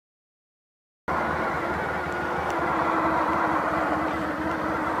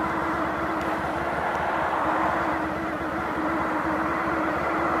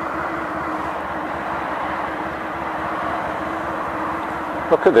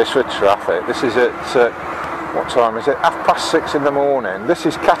Look at this for traffic. This is at, what time is it? 6:30 in the morning. This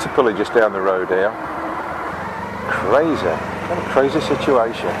is Caterpillar just down the road here. Crazy. What a crazy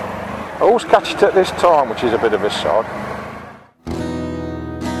situation. I always catch it at this time, which is a bit of a sod.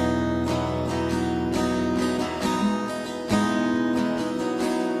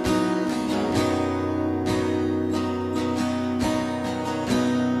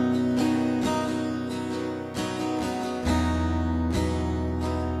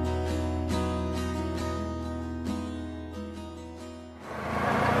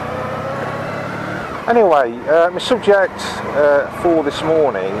 Anyway, my subject for this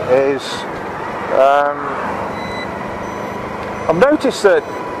morning is I've noticed that,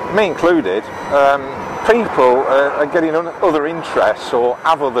 me included, people are getting other interests or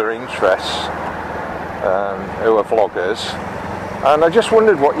have other interests who are vloggers, and I just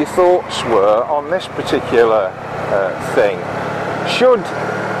wondered what your thoughts were on this particular thing. Should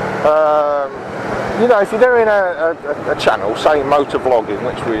you know, if you're doing a channel, say motor vlogging,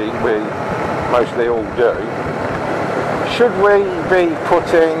 which we mostly all do, should we be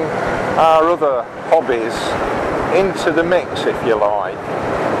putting our other hobbies into the mix, if you like?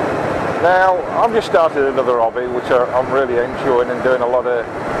 Now, I've just started another hobby which I'm really enjoying and doing a lot of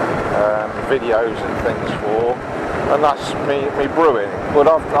videos and things for, and that's me brewing. But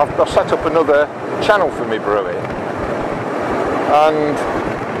I've set up another channel for me brewing, and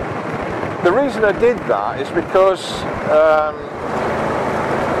the reason I did that is because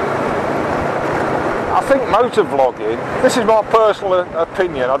I think motor vlogging, this is my personal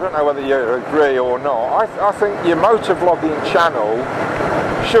opinion, I don't know whether you agree or not, I think your motor vlogging channel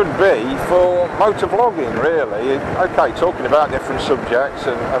should be for motor vlogging, really. Okay, talking about different subjects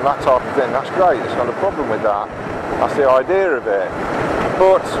and that type of thing, that's great, there's not a problem with that, that's the idea of it.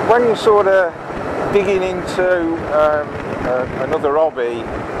 But when you're sort of digging into another hobby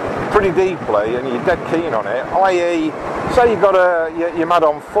pretty deeply and you're dead keen on it, i.e. say you're mad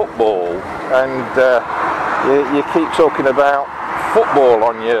on football and you keep talking about football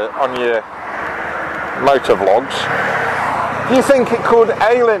on your motor vlogs, do you think it could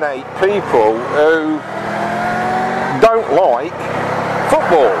alienate people who don't like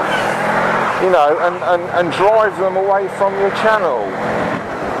football, you know, and drive them away from your channel?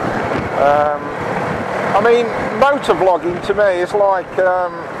 I mean, motor vlogging to me is like,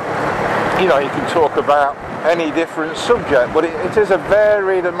 you know, you can talk about any different subject, but it is a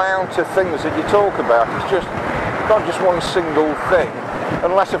varied amount of things that you talk about. It's just not just one single thing,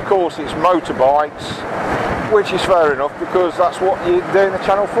 unless of course it's motorbikes, which is fair enough because that's what you're doing the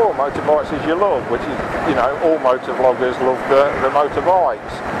channel for. Motorbikes is your love, which is, you know, all motor vloggers love the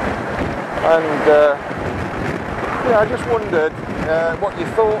motorbikes. And yeah, I just wondered what your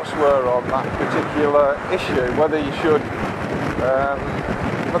thoughts were on that particular issue, whether you should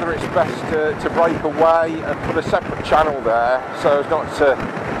whether it's best to break away and put a separate channel there so as not to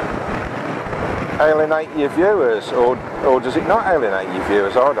alienate your viewers, or does it not alienate your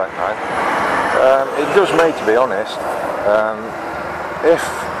viewers? I don't know. It does me, to be honest.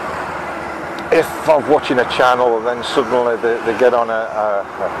 If I'm watching a channel and then suddenly they get on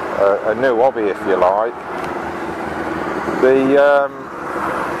a new hobby, if you like,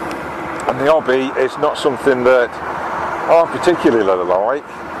 and the hobby is not something that I particularly like,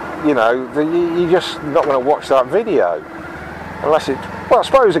 you know, you're just not going to watch that video unless it. Well, I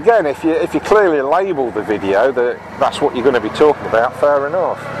suppose again, if you clearly label the video that that's what you're going to be talking about, fair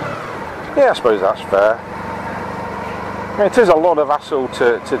enough. Yeah, I suppose that's fair. I mean, it is a lot of hassle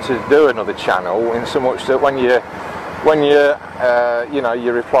to do another channel, in so much that when you you know,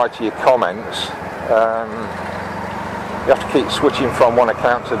 you reply to your comments, you have to keep switching from one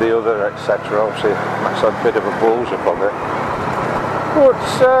account to the other, etc. Obviously, that's a bit of a balls up of it. But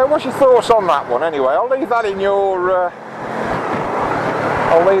what's your thoughts on that one? Anyway, I'll leave that in your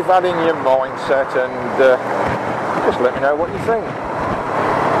mindset, and just let me know what you think.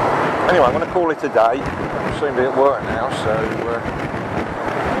 Anyway, I'm going to call it a day. I'll soon be at work now, so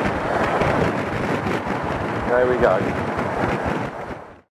there we go.